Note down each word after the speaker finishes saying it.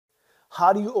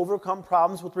How do you overcome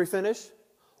problems with refinish?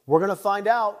 We're going to find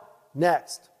out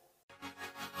next.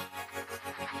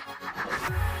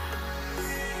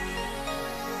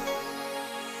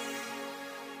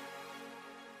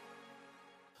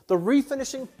 The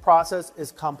refinishing process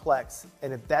is complex,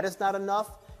 and if that is not enough,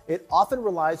 it often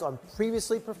relies on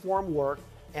previously performed work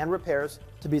and repairs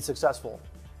to be successful.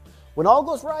 When all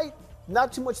goes right,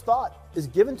 not too much thought is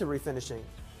given to refinishing.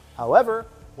 However,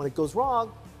 when it goes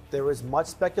wrong, there is much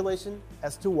speculation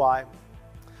as to why.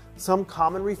 Some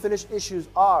common refinish issues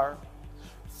are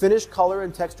finish color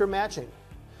and texture matching,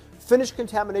 finish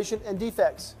contamination and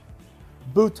defects,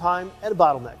 boot time and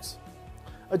bottlenecks.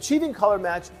 Achieving color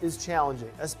match is challenging,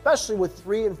 especially with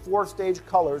 3 and 4 stage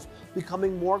colors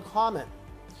becoming more common.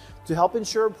 To help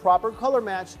ensure proper color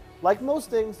match, like most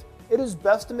things, it is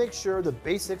best to make sure the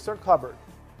basics are covered.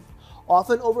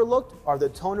 Often overlooked are the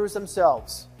toners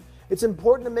themselves. It's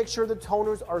important to make sure the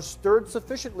toners are stirred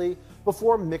sufficiently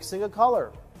before mixing a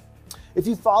color. If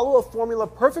you follow a formula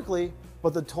perfectly,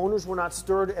 but the toners were not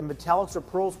stirred and metallics or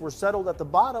pearls were settled at the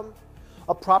bottom,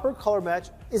 a proper color match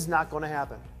is not going to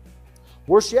happen.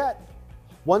 Worse yet,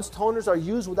 once toners are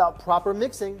used without proper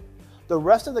mixing, the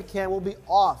rest of the can will be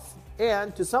off,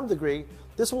 and to some degree,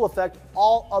 this will affect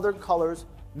all other colors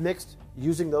mixed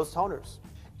using those toners.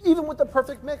 Even with the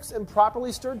perfect mix and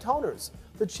properly stirred toners,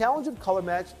 the challenge of color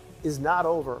match is not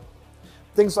over.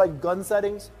 Things like gun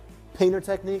settings, painter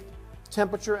technique,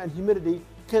 temperature, and humidity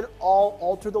can all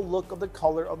alter the look of the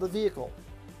color of the vehicle.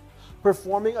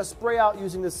 Performing a spray out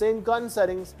using the same gun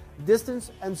settings,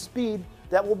 distance, and speed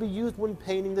that will be used when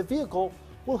painting the vehicle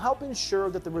will help ensure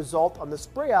that the result on the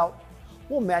spray out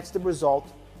will match the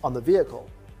result on the vehicle.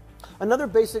 Another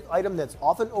basic item that's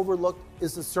often overlooked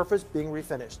is the surface being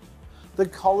refinished. The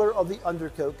color of the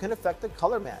undercoat can affect the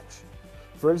color match.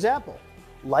 For example,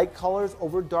 light colors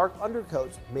over dark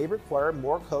undercoats may require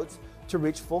more coats to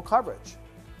reach full coverage.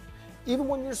 Even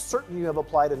when you're certain you have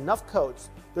applied enough coats,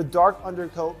 the dark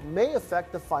undercoat may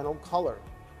affect the final color.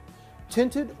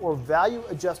 Tinted or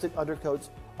value-adjusted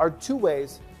undercoats are 2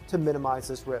 ways to minimize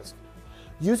this risk.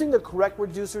 Using the correct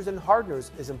reducers and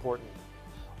hardeners is important.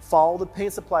 Follow the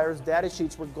paint supplier's data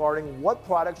sheets regarding what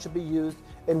products should be used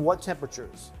in what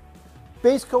temperatures.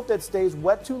 Base coat that stays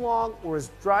wet too long or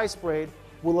is dry sprayed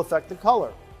will affect the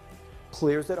color.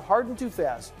 Clears that harden too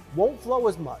fast won't flow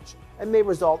as much and may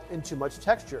result in too much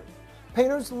texture.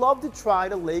 Painters love to try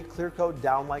to lay clear coat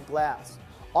down like glass,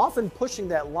 often pushing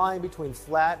that line between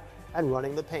flat and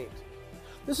running the paint.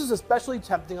 This is especially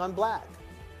tempting on black.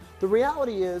 The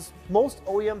reality is, most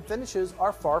OEM finishes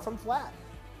are far from flat.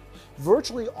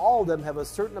 Virtually all of them have a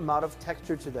certain amount of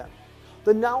texture to them.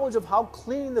 The knowledge of how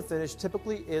clean the finish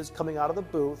typically is coming out of the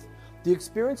booth, the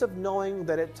experience of knowing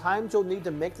that at times you'll need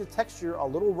to make the texture a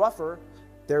little rougher,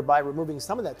 thereby removing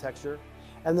some of that texture,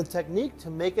 and the technique to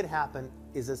make it happen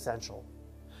is essential.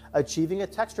 Achieving a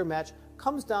texture match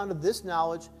comes down to this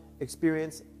knowledge,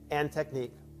 experience, and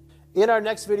technique. In our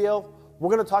next video,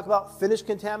 we're going to talk about finish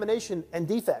contamination and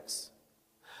defects.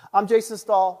 I'm Jason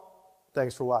Stahl.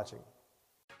 Thanks for watching.